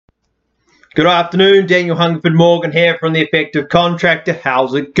Good afternoon, Daniel Hungerford Morgan here from The Effective Contractor.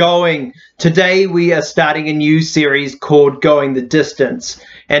 How's it going? Today we are starting a new series called Going the Distance.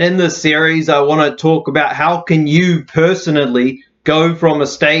 And in this series I want to talk about how can you personally go from a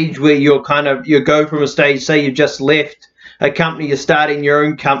stage where you go from a stage, say you've just left a company, you're starting your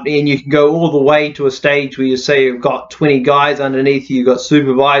own company, and you can go all the way to a stage where you say you've got 20 guys underneath you, you've got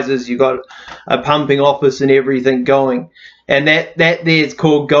supervisors, you've got a pumping office and everything going. And that there's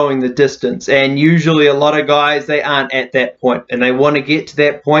called going the distance. And usually a lot of guys, they aren't at that point, and they want to get to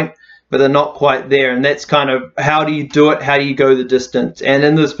that point, but they're not quite there. And that's kind of, how do you do it? How do you go the distance? And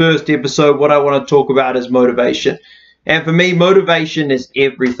in this first episode, what I want to talk about is motivation. And for me, motivation is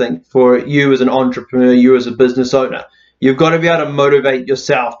everything for you as an entrepreneur, you as a business owner. You've got to be able to motivate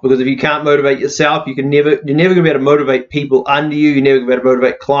yourself, because if you can't motivate yourself, you're never going to be able to motivate people under you. You're never going to be able to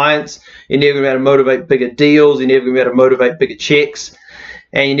motivate clients. You're never going to be able to motivate bigger deals. You're never going to be able to motivate bigger checks.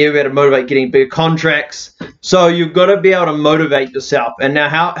 And you're never going to be able to motivate getting bigger contracts. So you've got to be able to motivate yourself. And now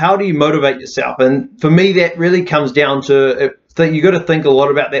how do you motivate yourself? And for me, that really comes down to, you've got to think a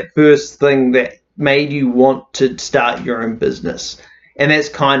lot about that first thing that made you want to start your own business. And that's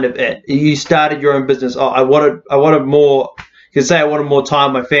kind of it. You started your own business. Oh, I wanted more. You could say I wanted more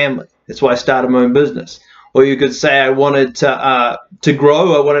time with my family. That's why I started my own business. Or you could say I wanted to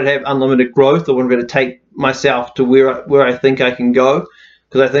grow. I wanted to have unlimited growth. I wanted to be able to take myself to where I think I can go,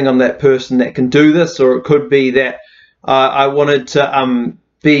 because I think I'm that person that can do this. Or it could be that I wanted to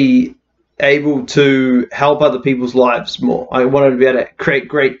be able to help other people's lives more. I wanted to be able to create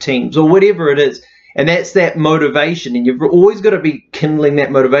great teams, or whatever it is. And that's that motivation, and you've always got to be kindling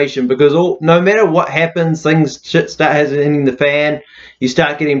that motivation, because no matter what happens, shit start hitting the fan, you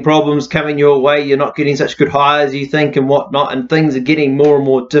start getting problems coming your way, you're not getting such good hires as you think and whatnot, and things are getting more and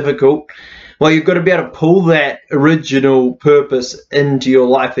more difficult. Well, you've got to be able to pull that original purpose into your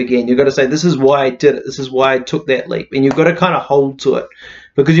life again. You've got to say, this is why I did it, this is why I took that leap, and you've got to kind of hold to it,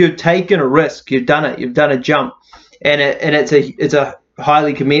 because you've taken a risk, you've done it, you've done a jump, and it's a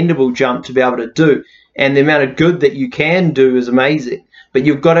highly commendable jump to be able to do, and the amount of good that you can do is amazing. But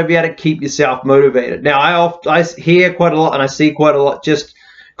you've got to be able to keep yourself motivated. Now I hear quite a lot, and I see quite a lot, just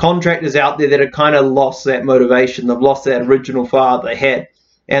contractors out there that have kind of lost that motivation. They've lost that original fire they had,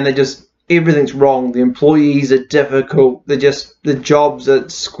 and everything's wrong. The employees are difficult. The jobs are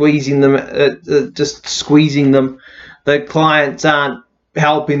squeezing them, just squeezing them. The clients aren't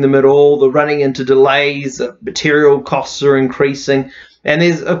helping them at all. They're running into delays. The material costs are increasing, and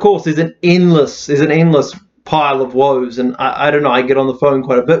there's an endless pile of woes. And I don't know, I get on the phone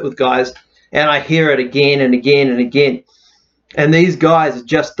quite a bit with guys, and I hear it again and again and again. And these guys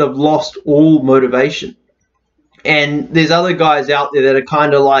they've lost all motivation. And there's other guys out there that are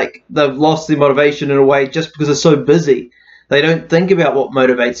kind of like, they've lost their motivation in a way just because they're so busy. They don't think about what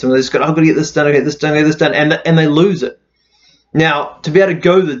motivates them. They just go, I've got to get this done, I've got to get this done, I've got to get this done, and they lose it. Now, to be able to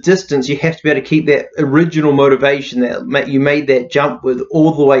go the distance, you have to be able to keep that original motivation that you made that jump with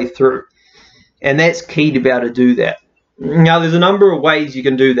all the way through. And that's key to be able to do that. Now, there's a number of ways you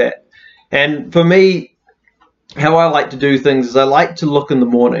can do that. And for me, how I like to do things is I like to look in the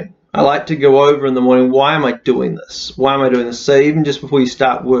morning. I like to go over in the morning, why am I doing this? Why am I doing this? So even just before you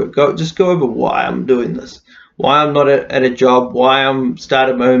start work, just go over why I'm doing this. Why I'm not at a job, why I'm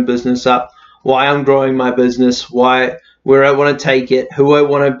starting my own business up, why I'm growing my business, where I want to take it, who I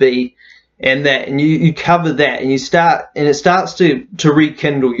want to be, and you cover that, and it starts to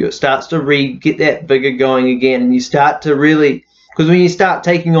rekindle you. It starts to get that vigor going again, and you start to really, because when you start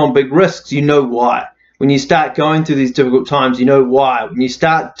taking on big risks, you know why. When you start going through these difficult times, you know why. When you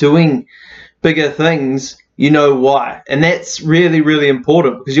start doing bigger things, you know why. And that's really, really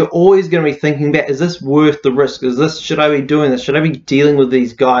important, because you're always going to be thinking about, is this worth the risk? Should I be doing this? Should I be dealing with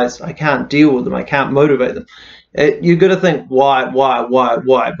these guys? I can't deal with them. I can't motivate them. You've got to think why,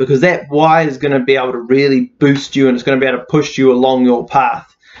 because that why is going to be able to really boost you, and it's going to be able to push you along your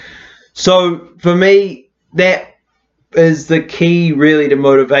path. So for me, that is the key really to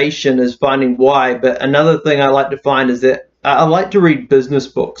motivation, is finding why. But another thing I like to find is that I like to read business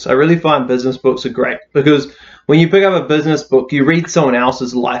books. I really find business books are great, because when you pick up a business book, you read someone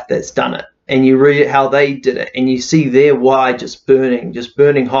else's life that's done it, and you read how they did it, and you see their why just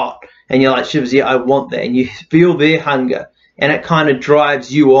burning hot. And you're like, shivers, yeah, I want that. And you feel their hunger, and it kind of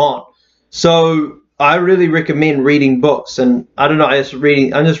drives you on. So I really recommend reading books. And I don't know, I'm just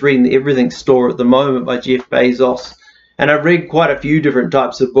reading the Everything Store at the moment by Jeff Bezos. And I've read quite a few different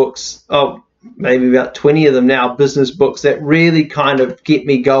types of books. Oh, maybe about 20 of them now, business books that really kind of get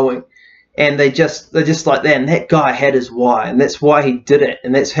me going. And they're just like that. And that guy had his why, and that's why he did it.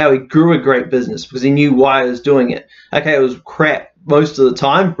 And that's how he grew a great business, because he knew why he was doing it. Okay, it was crap most of the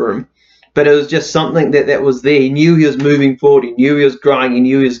time for him, but it was just something that was there. He knew he was moving forward. He knew he was growing. He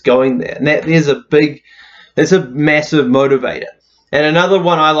knew he was going there. And that's a massive motivator. And another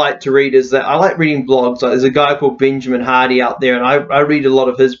one I like to read is that I like reading blogs. Like, there's a guy called Benjamin Hardy out there, and I read a lot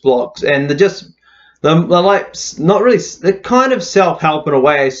of his blogs. And they're like, not really, they're kind of self-help in a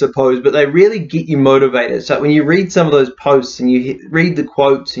way, I suppose, but they really get you motivated. So when you read some of those posts and you read the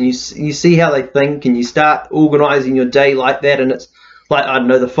quotes and you see how they think, and you start organizing your day like that, and it's like, I don't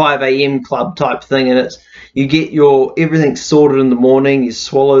know, the 5 a.m. club type thing, and it's, you get your everything sorted in the morning, you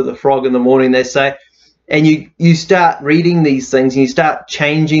swallow the frog in the morning, they say, and you start reading these things and you start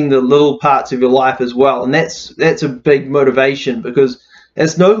changing the little parts of your life as well. And that's a big motivation, because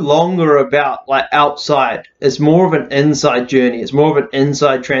it's no longer about like outside. It's more of an inside journey. It's more of an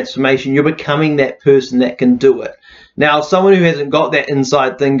inside transformation. You're becoming that person that can do it. Now, someone who hasn't got that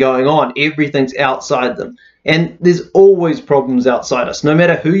inside thing going on, everything's outside them. And there's always problems outside us. No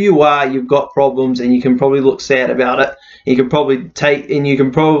matter who you are, you've got problems, and you can probably look sad about it. You can probably take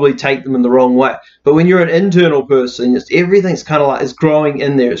them in the wrong way. But when you're an internal person, everything's kind of like, it's growing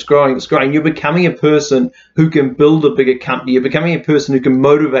in there. It's growing. You're becoming a person who can build a bigger company. You're becoming a person who can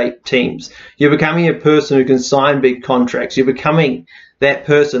motivate teams. You're becoming a person who can sign big contracts. You're becoming that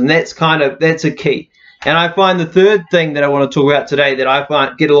person. That's a key. And I find the third thing that I want to talk about today that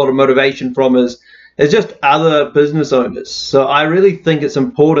I get a lot of motivation from is just other business owners. So I really think it's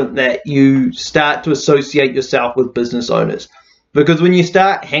important that you start to associate yourself with business owners, because when you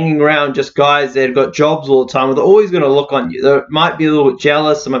start hanging around just guys that have got jobs all the time, they're always going to look on you. They might be a little bit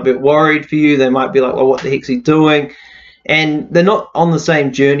jealous. They might be worried for you. They might be like, well, what the heck's he doing? And they're not on the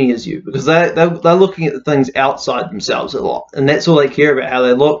same journey as you, because they're looking at the things outside themselves a lot, and that's all they care about, how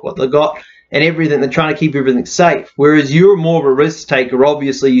they look, what they got, and everything. They're trying to keep everything safe. Whereas you're more of a risk taker.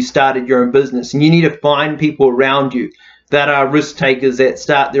 Obviously, you started your own business, and you need to find people around you that are risk takers, that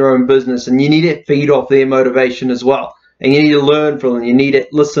start their own business, and you need to feed off their motivation as well. And you need to learn from them. You need to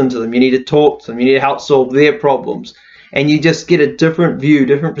listen to them. You need to talk to them. You need to help solve their problems. And you just get a different view,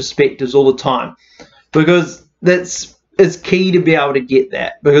 different perspectives all the time, because it's key to be able to get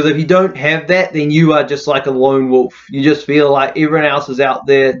that. Because if you don't have that, then you are just like a lone wolf. You just feel like everyone else is out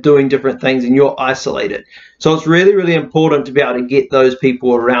there doing different things and you're isolated. So it's really, really important to be able to get those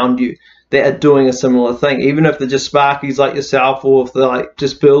people around you that are doing a similar thing. Even if they're just sparkies like yourself, or if they're like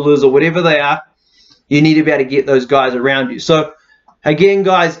just builders or whatever they are, you need to be able to get those guys around you. So again,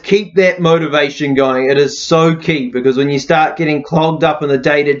 guys, keep that motivation going. It is so key, because when you start getting clogged up in the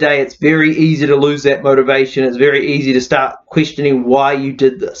day-to-day, it's very easy to lose that motivation. It's very easy to start questioning why you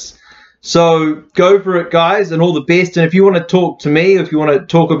did this. So go for it, guys, and all the best. And if you want to talk to me, if you want to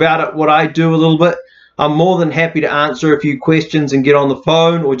talk about it, what I do a little bit, I'm more than happy to answer a few questions and get on the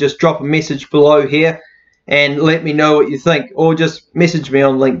phone, or just drop a message below here and let me know what you think, or just message me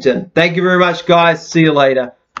on LinkedIn. Thank you very much, guys. See you later.